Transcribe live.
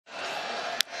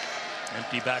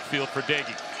Empty backfield for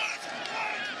Dagey.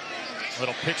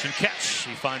 Little pitch and catch.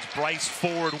 He finds Bryce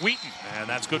Ford Wheaton, and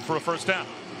that's good for a first down.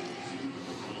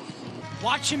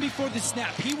 Watch him before the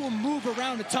snap. He will move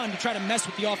around a ton to try to mess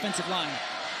with the offensive line.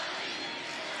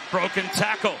 Broken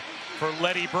tackle for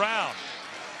Letty Brown.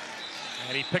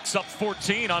 And he picks up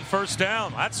 14 on first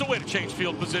down. That's a way to change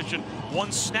field position.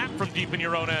 One snap from deep in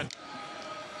your own end.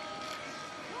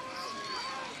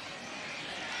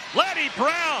 Letty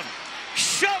Brown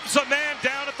shoves a man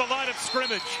down at the line of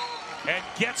scrimmage and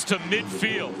gets to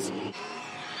midfield.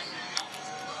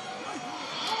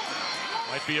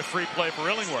 Might be a free play for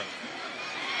Illingworth.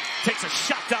 Takes a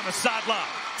shot down the sideline.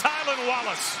 Tylan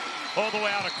Wallace all the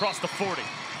way out across the 40.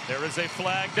 There is a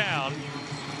flag down.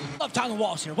 Love Tylan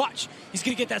Wallace here. Watch. He's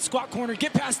going to get that squat corner,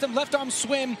 get past him, left arm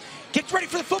swim, gets ready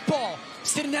for the football.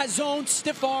 Sit in that zone,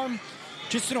 stiff arm,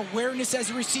 just an awareness as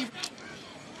a receiver.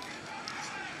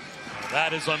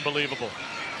 That is unbelievable.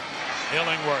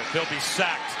 Illingworth, he'll be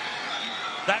sacked.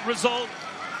 That result,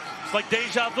 it's like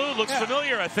deja vu, looks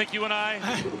familiar. I think you and I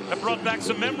have brought back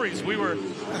some memories. We were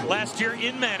last year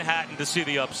in Manhattan to see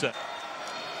the upset.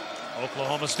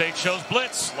 Oklahoma State shows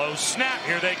blitz. Low snap.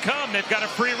 Here they come. They've got a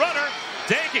free runner.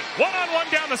 Dagey, one-on-one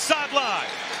down the sideline.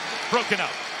 Broken up.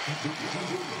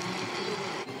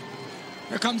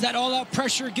 Here comes that all-out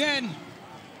pressure again.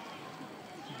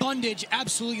 Bundage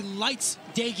absolutely lights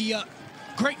Dagey up.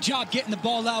 Great job getting the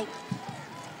ball out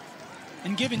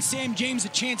and giving Sam James a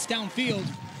chance downfield.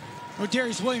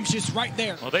 Rodarius Williams just right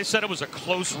there. Well, they said it was a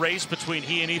close race between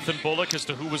he and Ethan Bullock as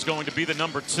to who was going to be the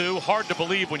number 2. Hard to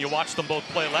believe when you watched them both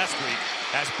play last week.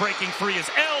 As breaking free is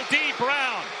L.D.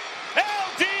 Brown.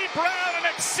 L.D. Brown, an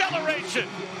acceleration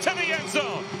to the end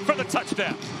zone for the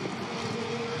touchdown.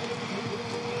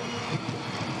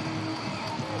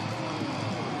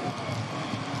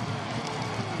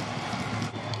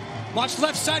 Watch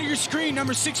left side of your screen,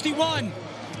 number 61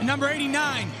 and number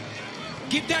 89.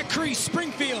 Get that crease,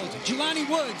 Springfield, Jelani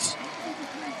Woods.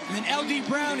 And then L.D.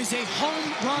 Brown is a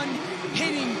home run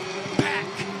hitting back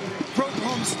for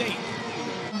Oklahoma State.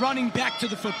 Running back to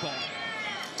the football.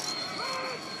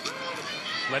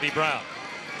 Letty Brown.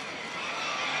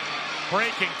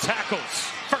 Breaking tackles.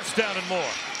 First down and more.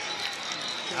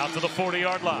 Out to the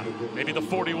 40-yard line. Maybe the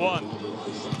 41.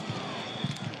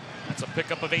 That's a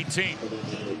pickup of 18.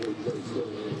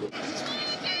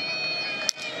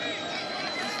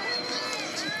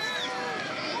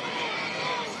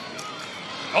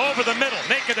 Over the middle,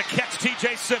 making the catch,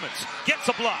 T.J. Simmons. Gets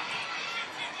a block.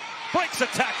 Breaks a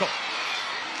tackle.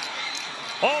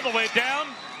 All the way down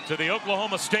to the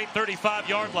Oklahoma State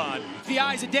 35-yard line. The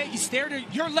eyes of Dagey, stare to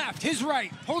your left, his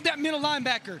right. Hold that middle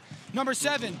linebacker, number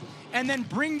 7, and then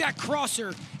bring that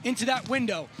crosser into that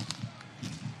window.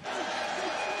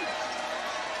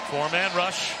 4-man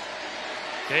rush.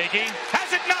 Dagey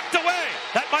has it knocked away.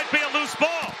 That might be a loose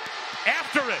ball.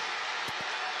 After it.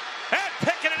 And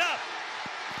picking it up.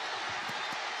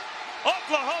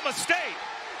 Oklahoma State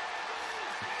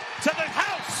to the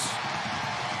house.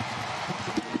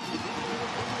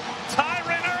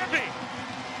 Tyron Irby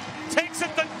takes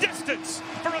it the distance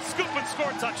for a scoop and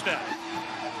score touchdown.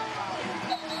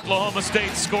 Oklahoma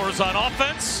State scores on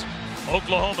offense.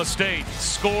 Oklahoma State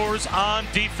scores on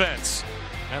defense.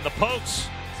 And the Pokes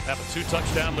have a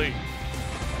 2-touchdown lead.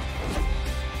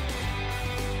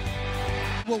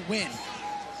 Will win.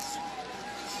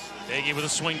 Dagey with a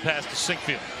swing pass to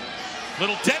Sinkfield.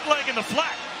 Little dead leg in the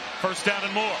flat. First down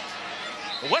and more.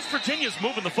 West Virginia's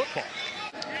moving the football.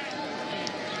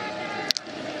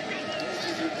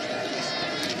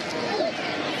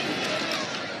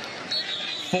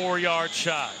 Four-yard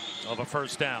shot of a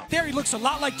first down. There he looks a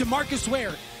lot like DeMarcus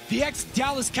Ware, the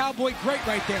ex-Dallas Cowboy great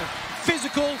right there.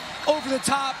 Physical, over the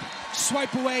top,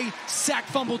 swipe away, sack,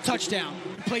 fumble, touchdown.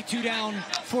 Play 2 down,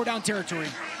 4 down territory.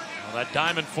 Well, that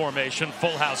diamond formation,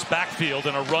 full house backfield,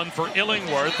 and a run for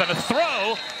Illingworth, and a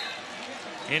throw.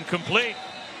 Incomplete.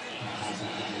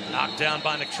 Knocked down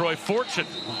by Troy Fortune.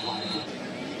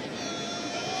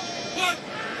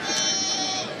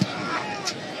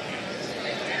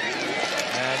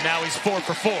 And now he's 4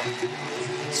 for 4.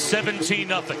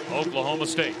 17-0 Oklahoma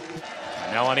State.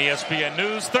 Now on ESPN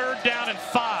News, 3rd down and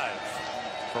 5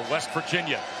 for West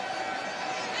Virginia.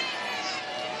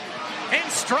 In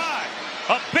stride,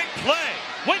 a big play.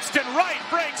 Winston Wright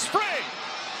breaks free.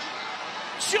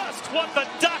 Just what the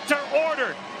doctor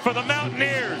ordered for the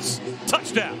Mountaineers.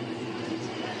 Touchdown.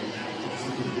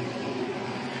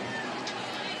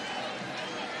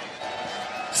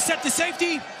 Set the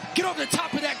safety, get over the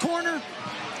top of that corner,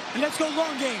 and let's go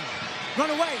long game. Run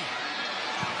away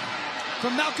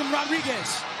from Malcolm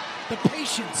Rodriguez. The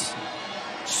patience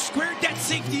squared that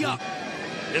safety up.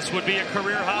 This would be a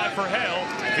career high for Hale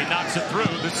if he knocks it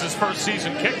through. This is his first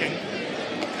season kicking.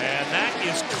 And that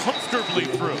is comfortably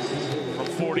through from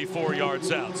 44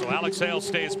 yards out. So Alex Hale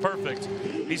stays perfect.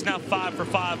 He's now 5 for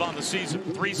 5 on the season.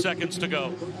 3 seconds to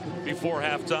go before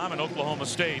halftime, and Oklahoma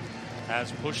State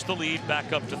has pushed the lead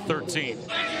back up to 13.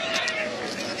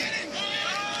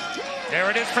 There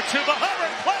it is for Chuba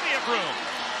Hubbard. Plenty of room.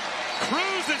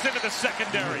 Cruises into the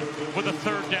secondary with a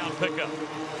third down pickup.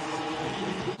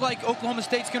 Like Oklahoma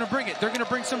State's going to bring it. They're going to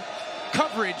bring some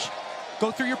coverage.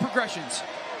 Go through your progressions.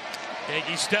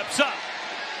 Daggy steps up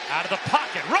out of the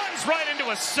pocket, runs right into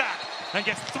a sack, and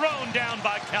gets thrown down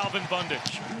by Calvin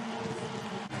Bundage.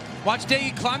 Watch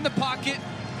Daggy climb the pocket.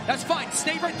 That's fine.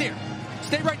 Stay right there.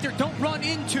 Stay right there. Don't run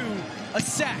into a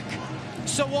sack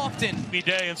so often.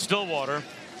 Day in Stillwater,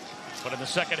 but in the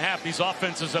second half, these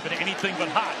offenses have been anything but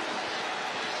hot.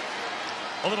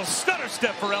 A little stutter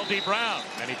step for LD Brown,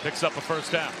 and he picks up a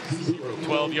first down.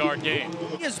 12-yard gain.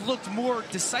 He has looked more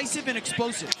decisive and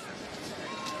explosive.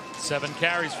 7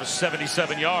 carries for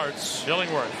 77 yards.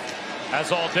 Illingworth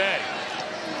has all day.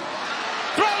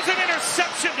 Throws an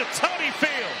interception to Tony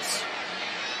Fields.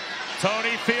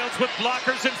 Tony Fields with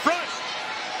blockers in front.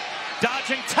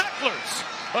 Dodging tacklers.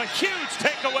 A huge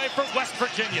takeaway for West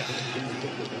Virginia.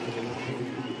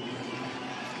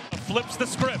 Flips the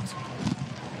script.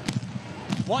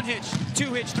 1 hitch,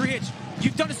 2 hitch, 3 hitch.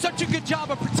 You've done such a good job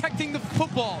of protecting the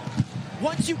football.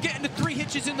 Once you get into 3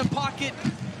 hitches in the pocket,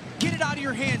 get it out of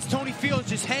your hands. Tony Fields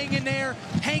just hanging there,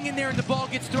 and the ball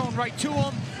gets thrown right to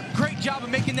him. Great job of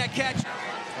making that catch.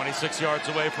 26 yards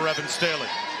away for Evan Staley.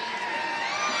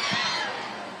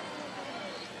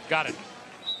 Got it.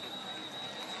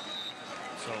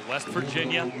 So West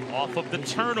Virginia off of the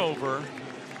turnover,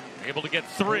 able to get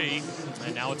 3,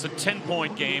 and now it's a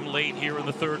 10-point game late here in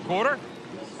the third quarter.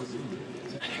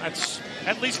 That's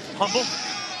at least humble.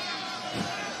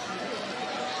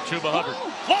 Chuba Hubbard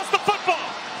lost the football,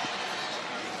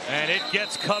 and it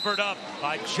gets covered up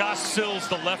by Josh Sills,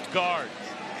 the left guard.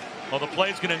 Well, the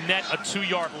play's going to net a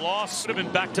 2-yard loss. Would have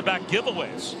been back-to-back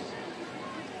giveaways.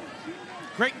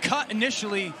 Great cut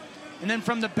initially, and then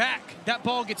from the back, that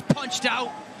ball gets punched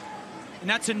out. And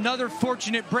that's another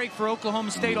fortunate break for Oklahoma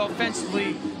State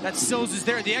offensively. That Sills is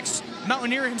there, the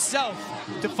ex-Mountaineer himself,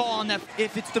 to fall on that.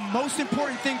 If it's the most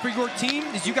important thing for your team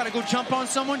is you got to go jump on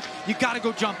someone, you got to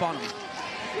go jump on them.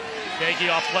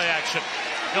 Daggy off play action.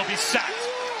 He'll be sacked.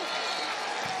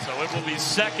 So it will be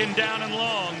 2nd down and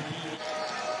long.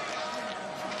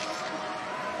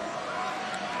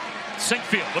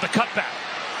 Sinkfield with a cutback.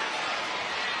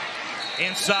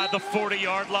 Inside the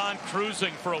 40-yard line,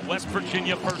 cruising for a West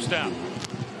Virginia first down.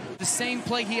 The same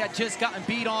play he had just gotten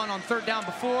beat on 3rd down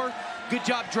before. Good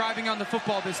job driving on the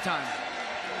football this time.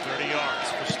 30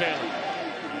 yards for Staley,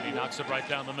 and he knocks it right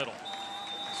down the middle.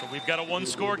 So we've got a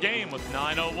 1-score game with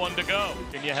 9:01 to go.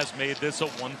 Virginia has made this a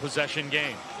 1-possession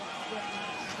game.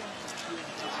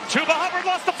 Chuba Hubbard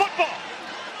lost the football.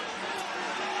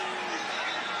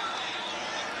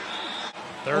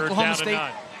 3rd down and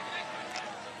 9.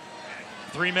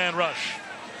 3-man rush.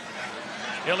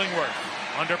 Illingworth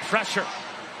under pressure.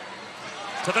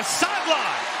 To the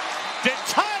sideline. Did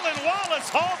Tylan Wallace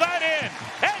haul that in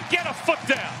and get a foot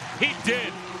down? He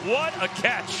did. What a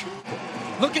catch.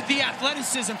 Look at the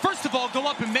athleticism. First of all, go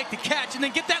up and make the catch, and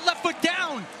then get that left foot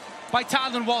down by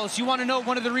Tylan Wallace. You want to know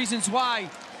one of the reasons why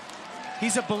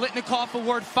he's a Biletnikoff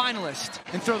Award finalist,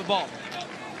 and throw the ball.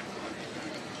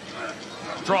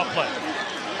 Draw play.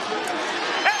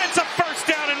 And it's a first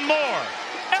down and more.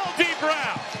 LD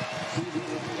Brown.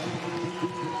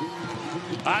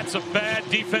 That's a bad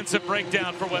defensive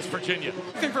breakdown for West Virginia.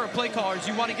 The thing for a play caller is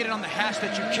you want to get it on the hash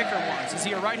that your kicker wants. Is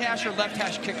he a right hash or left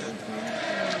hash kicker?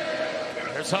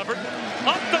 There's Hubbard.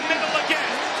 Up the middle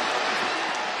again.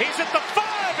 He's at the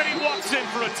 5, and he walks in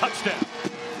for a touchdown.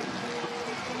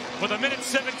 With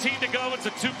 1:17 to go, it's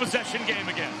a 2-possession game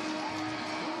again.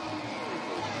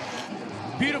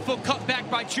 Beautiful cut back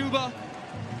by Chuba.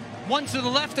 One to the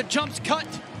left, a jumps cut,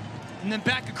 and then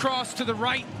back across to the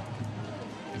right.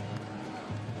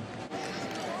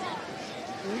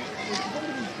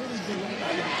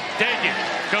 Dagan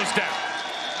goes down.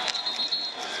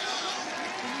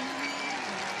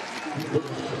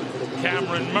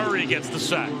 Cameron Murray gets the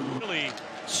sack. Really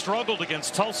struggled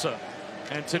against Tulsa,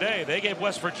 and today they gave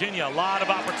West Virginia a lot of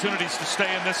opportunities to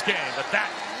stay in this game, but that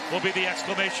will be the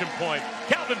exclamation point.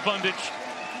 Calvin Bundage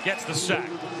gets the sack.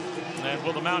 And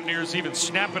will the Mountaineers even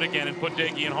snap it again and put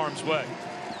Daggy in harm's way?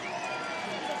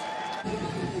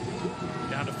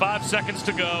 Down to 5 seconds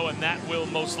to go, and that will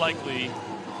most likely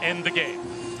end the game.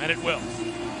 And it will.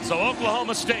 So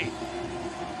Oklahoma State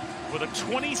with a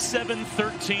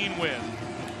 27-13 win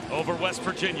over West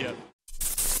Virginia.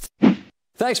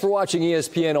 Thanks for watching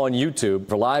ESPN on YouTube.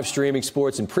 For live streaming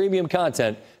sports and premium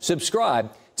content,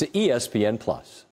 subscribe to ESPN+.